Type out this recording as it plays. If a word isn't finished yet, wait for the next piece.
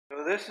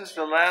So this is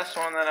the last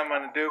one that I'm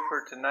going to do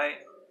for tonight.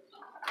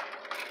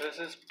 This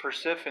is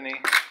Persephone.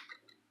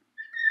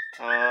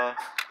 Persephone.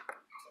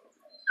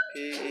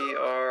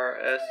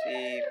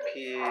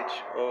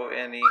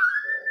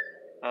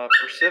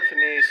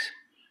 Persephone's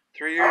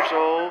 3 years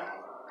old,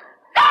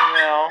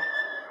 female.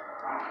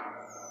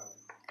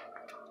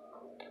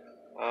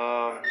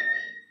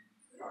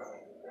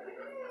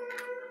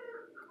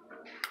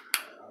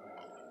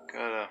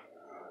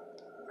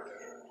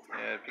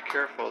 Yeah, be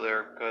careful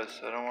there,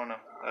 cause I don't wanna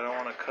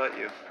cut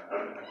you.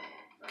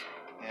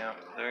 Yeah,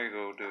 there you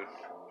go, dude.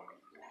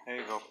 There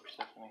you go,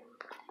 Persephone.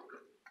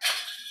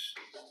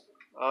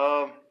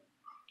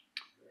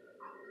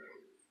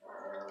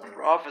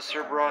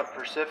 Officer brought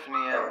Persephone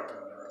in.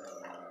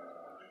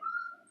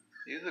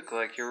 You look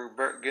like you were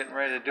getting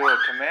ready to do a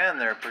command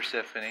there,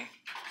 Persephone.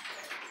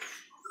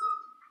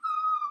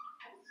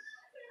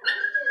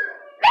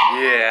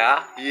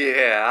 Yeah.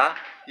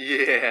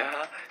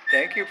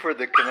 Thank you for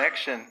the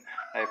connection.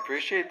 I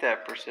appreciate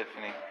that,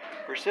 Persephone.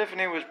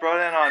 Persephone was brought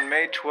in on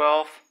May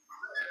 12th.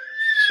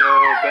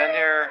 So, been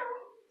here,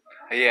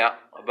 yeah,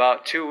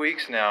 about 2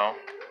 weeks now.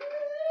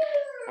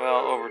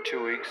 Well, over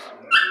 2 weeks.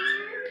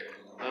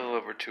 A little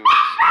over 2 weeks.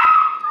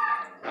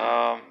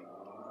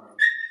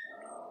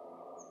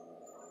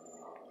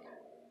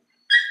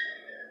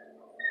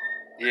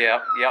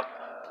 Yep.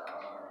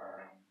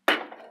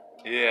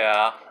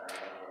 Yeah.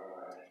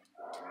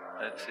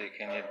 Let's see,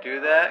 can you do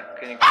that?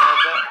 Can you grab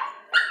that?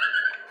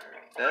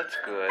 That's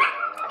good.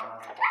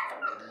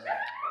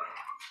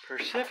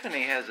 Persephone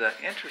has an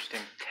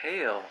interesting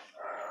tail.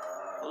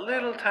 A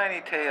little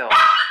tiny tail.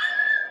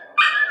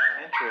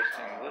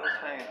 Interesting, little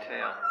tiny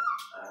tail.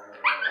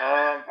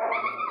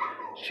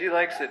 She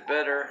likes it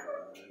better.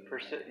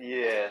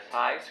 Yes,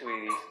 hi,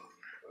 sweetie.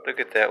 Look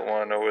at that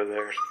one over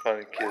there. It's a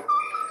funny kid.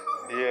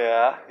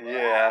 Yeah.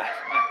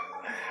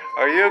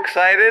 Are you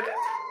excited?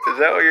 Is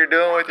that what you're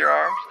doing with your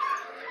arms?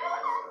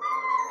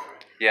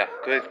 Yeah,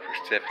 good,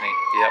 Persephone.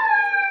 Yep.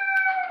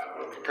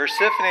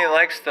 Persephone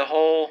likes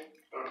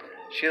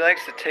she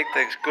likes to take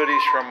the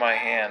goodies from my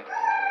hand.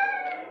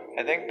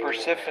 I think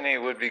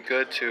Persephone would be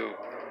good to,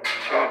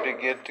 she would be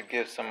good to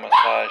give some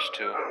massage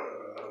to.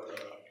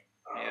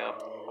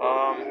 Yep.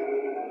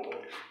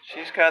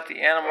 She's got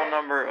the animal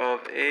number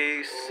of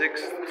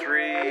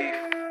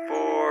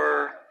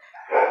A634380.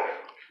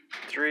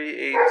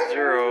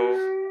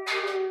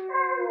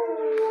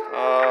 I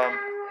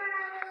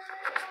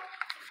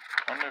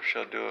wonder if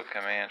she'll do a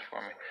command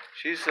for me.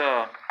 She's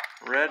a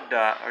red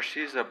dot, or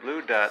she's a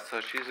blue dot,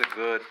 so she's a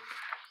good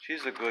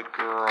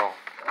girl.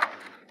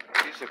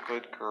 She's a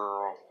good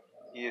girl.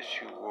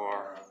 Yes, you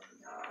are.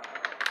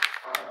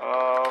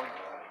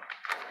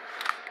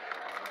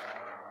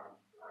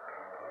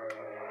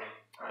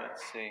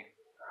 Let's see.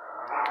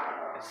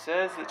 It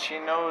says that she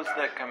knows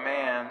that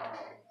command.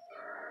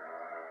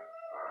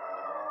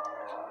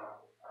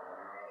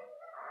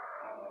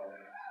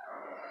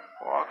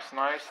 Walks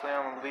nicely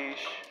on the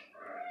leash.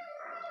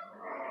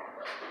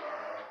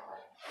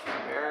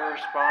 Very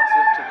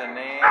responsive to the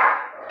name.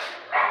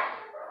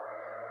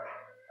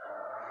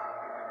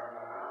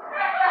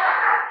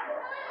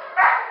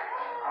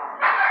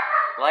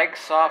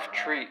 Likes soft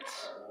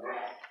treats.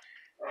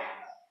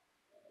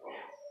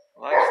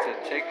 Likes to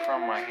take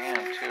from my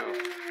hand too.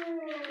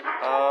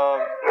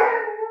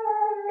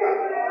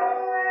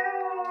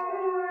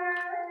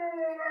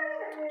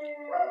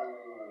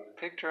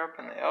 Picked her up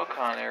in the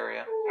Elcon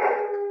area.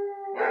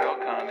 Where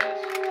Elcon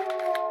is.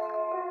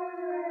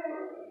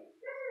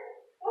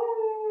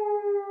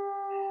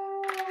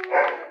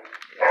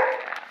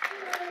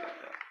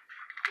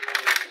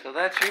 So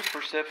that's you,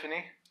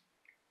 Persephone.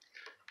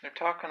 They're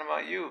talking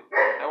about you.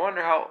 I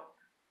wonder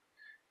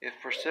if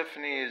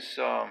Persephone's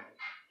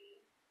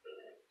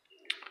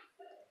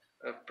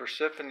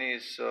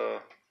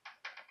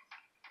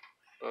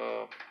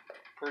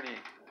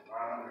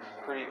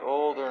pretty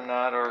old or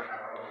not, or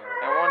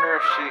I wonder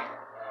if she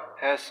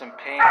has some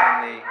pain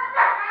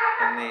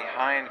in the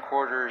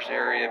hindquarters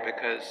area,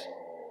 because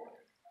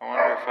I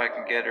wonder if I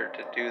can get her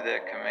to do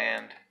that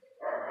command.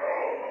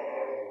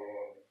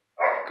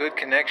 Good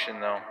connection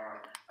though.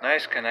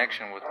 Nice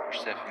connection with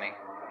Persephone.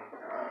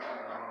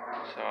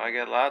 So I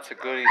got lots of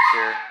goodies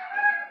here.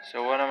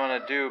 So what I'm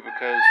gonna do,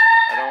 because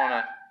I don't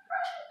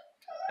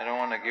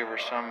wanna give her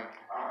some,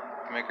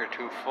 make her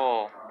too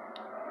full.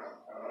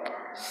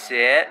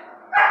 Sit.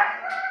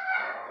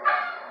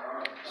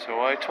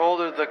 So I told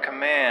her the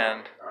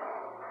command.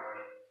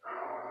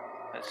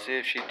 Let's see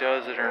if she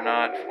does it or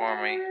not for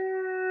me.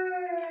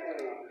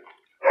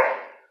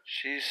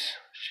 She's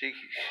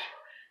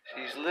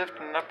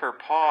lifting up her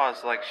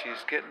paws like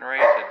she's getting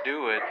ready to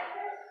do it,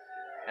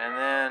 and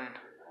then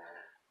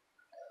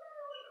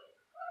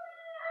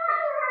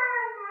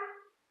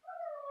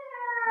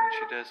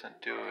she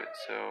doesn't do it.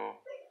 So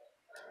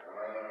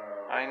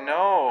I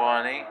know,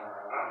 honey,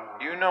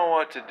 you know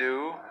what to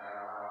do.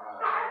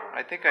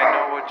 I think you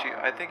know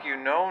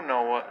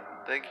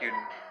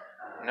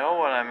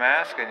what I'm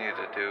asking you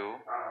to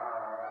do.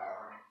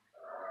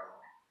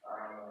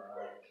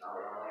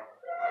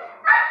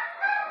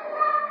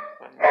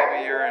 But maybe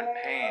maybe you're in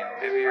pain.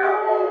 Maybe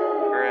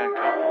you're very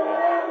uncomfortable.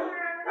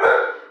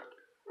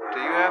 Do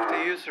you have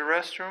to use the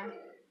restroom?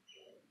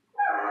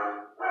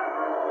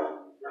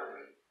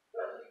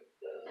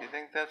 You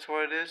think that's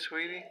what it is,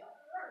 sweetie?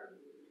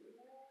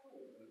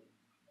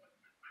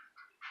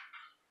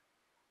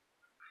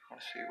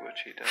 Let's see what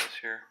she does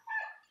here.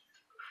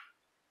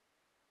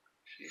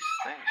 She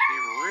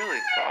really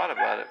thought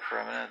about it for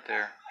a minute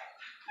there.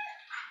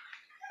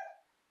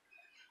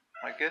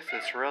 I guess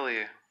it's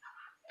really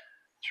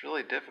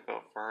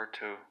difficult for her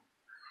to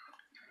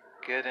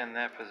get in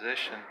that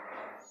position.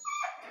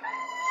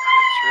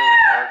 It's really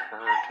hard for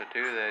her to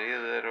do that,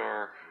 either that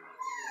or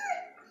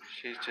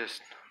she's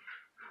just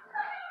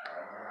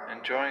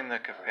enjoying the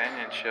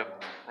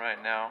companionship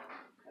right now.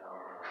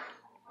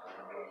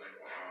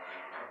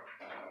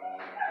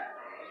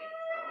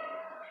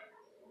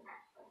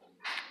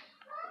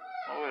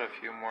 I'll wait a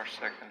few more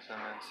seconds and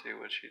then see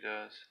what she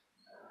does.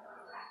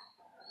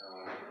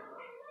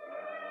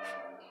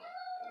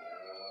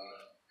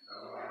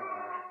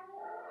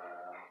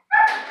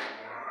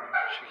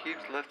 She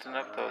keeps lifting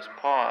up those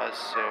paws,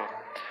 so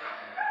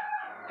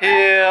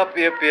yep.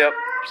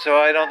 So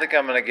I don't think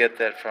I'm going to get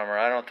that from her.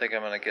 I don't think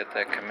I'm going to get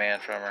that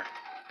command from her,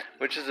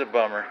 which is a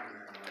bummer.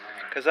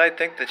 Because I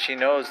think that she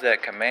knows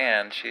that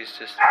command. She's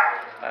just,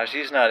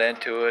 she's not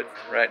into it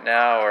right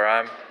now, or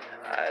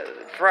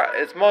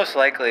it's most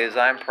likely is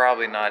I'm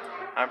probably not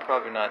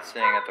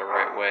saying it the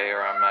right way,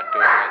 or I'm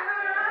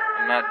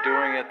not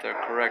doing it the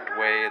correct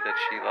way that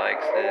she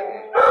likes it,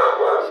 and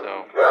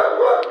so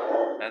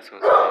that's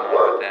what's going on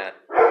with that.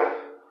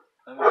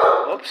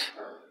 Oops.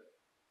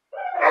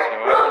 So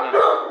I'm gonna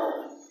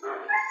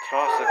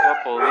toss a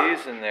couple of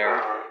these in there.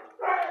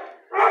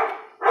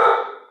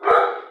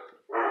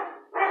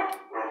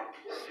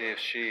 See if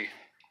she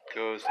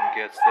goes and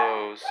gets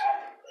those.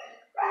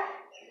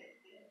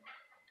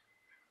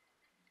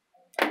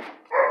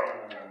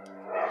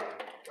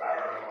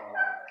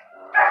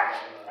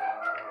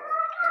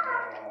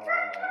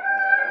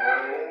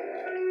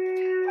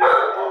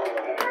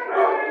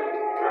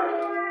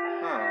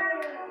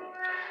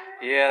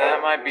 Yeah,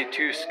 that might be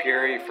too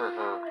scary for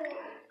her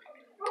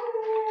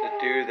to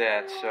do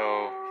that,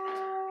 so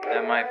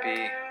that might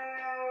be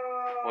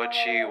what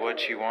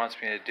she wants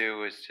me to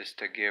do, is just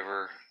to give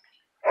her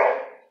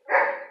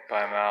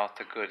by mouth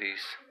the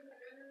goodies.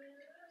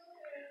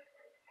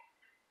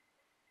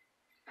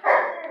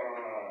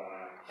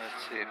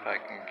 Let's see if I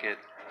can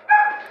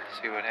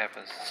see what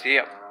happens. See,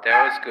 yep,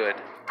 that was good.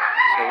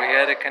 So we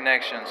had a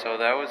connection, so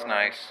that was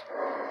nice.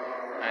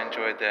 I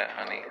enjoyed that,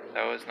 honey.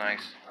 That was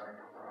nice.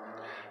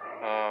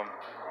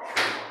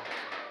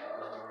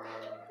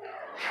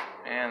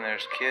 And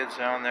there's kids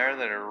down there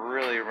that are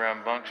really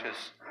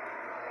rambunctious,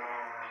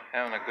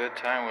 having a good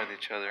time with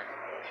each other.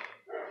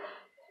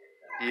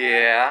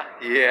 Yeah,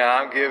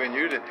 I'm giving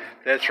you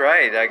that's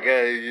right. I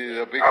got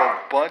a big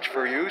old bunch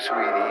for you,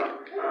 sweetie.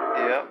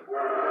 Yep.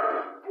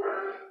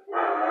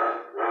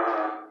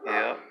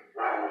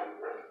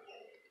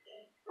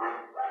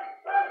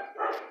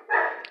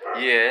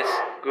 Yes,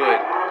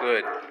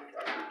 good.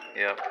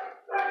 Yep.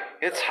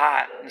 It's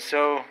hot, and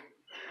so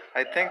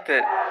I think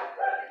that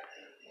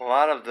a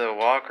lot of the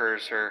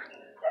walkers are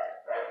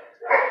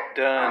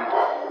done,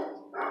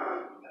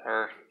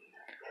 or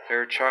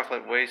they're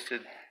chocolate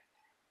wasted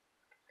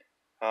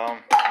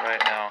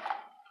right now.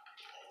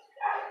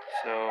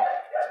 So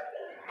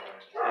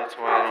that's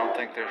why I don't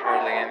think there's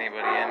hardly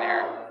anybody in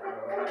here.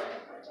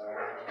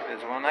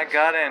 Because when I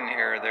got in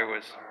here, there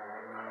was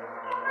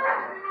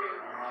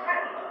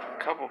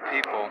a couple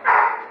people.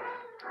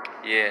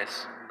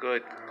 Yes,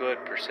 good,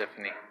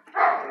 Persephone.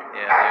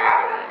 Yeah, there you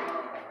go.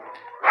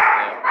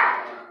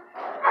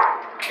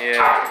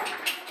 Yeah.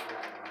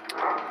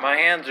 My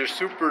hands are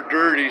super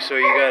dirty, so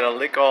you gotta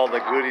lick all the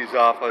goodies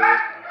off of it,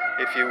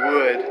 if you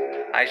would.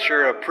 I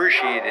sure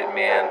appreciate it,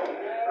 man.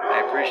 I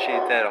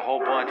appreciate that a whole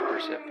bunch,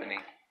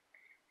 Persephone.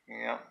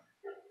 Yeah.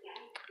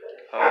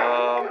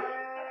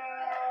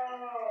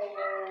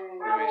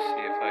 Let me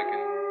see if I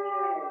can.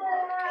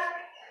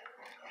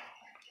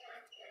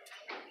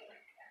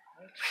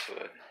 That's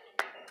good.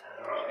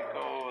 She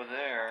go over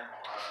there.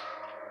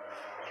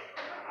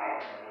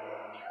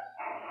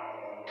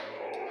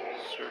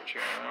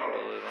 Searching around a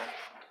little.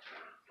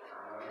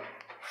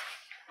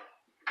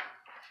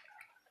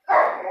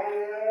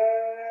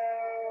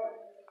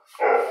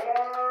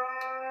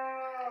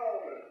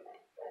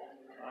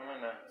 I'm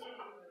gonna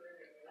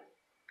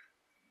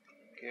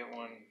get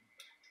one.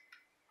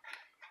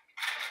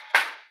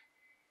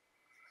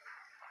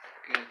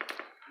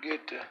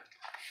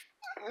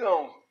 No.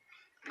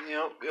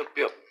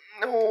 Yep.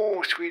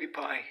 No, sweetie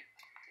pie.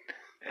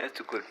 That's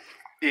a good.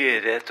 Yeah,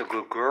 that's a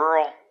good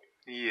girl.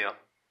 Yeah.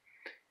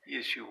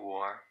 Yes, you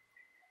are.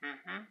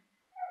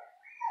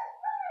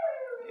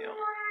 Yep.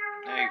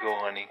 There you go,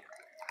 honey.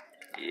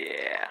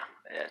 Yeah,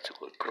 that's a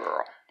good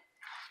girl.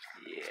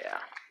 Yeah.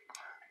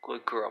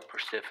 Good girl,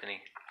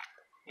 Persephone.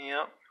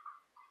 Yep.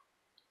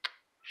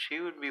 She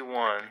would be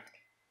one.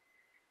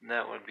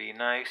 That would be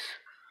nice,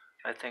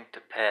 I think, to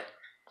pet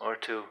or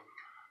to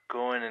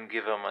go in and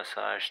give a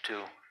massage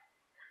to.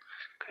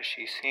 because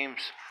she seems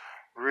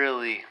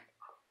really,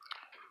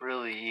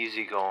 really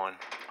easygoing.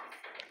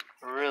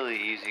 Really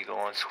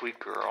easygoing, sweet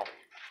girl.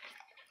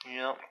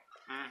 Yep.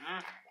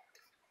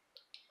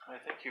 I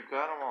think you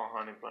got them all,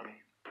 honey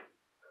bunny.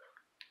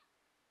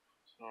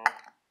 So,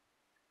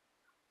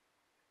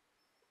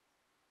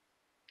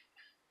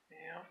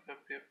 yep.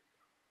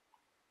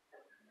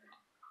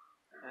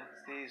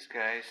 That's these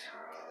guys.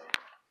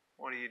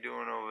 What are you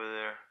doing over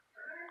there?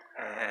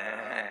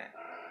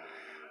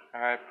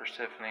 Alright,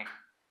 Persephone.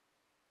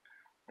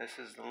 This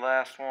is the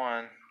last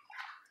one.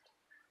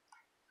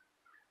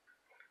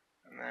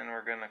 And then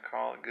we're going to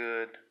call it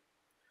good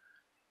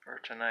for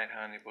tonight,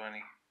 honey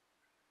bunny.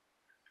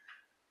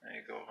 There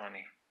you go,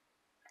 honey.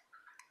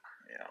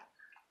 Yeah.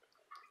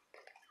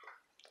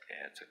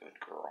 Yeah, it's a good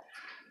girl.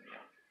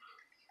 Yeah.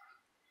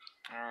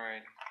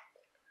 Alright.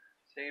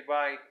 Say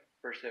bye,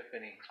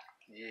 Persephone.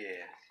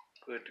 Yes,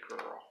 good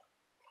girl.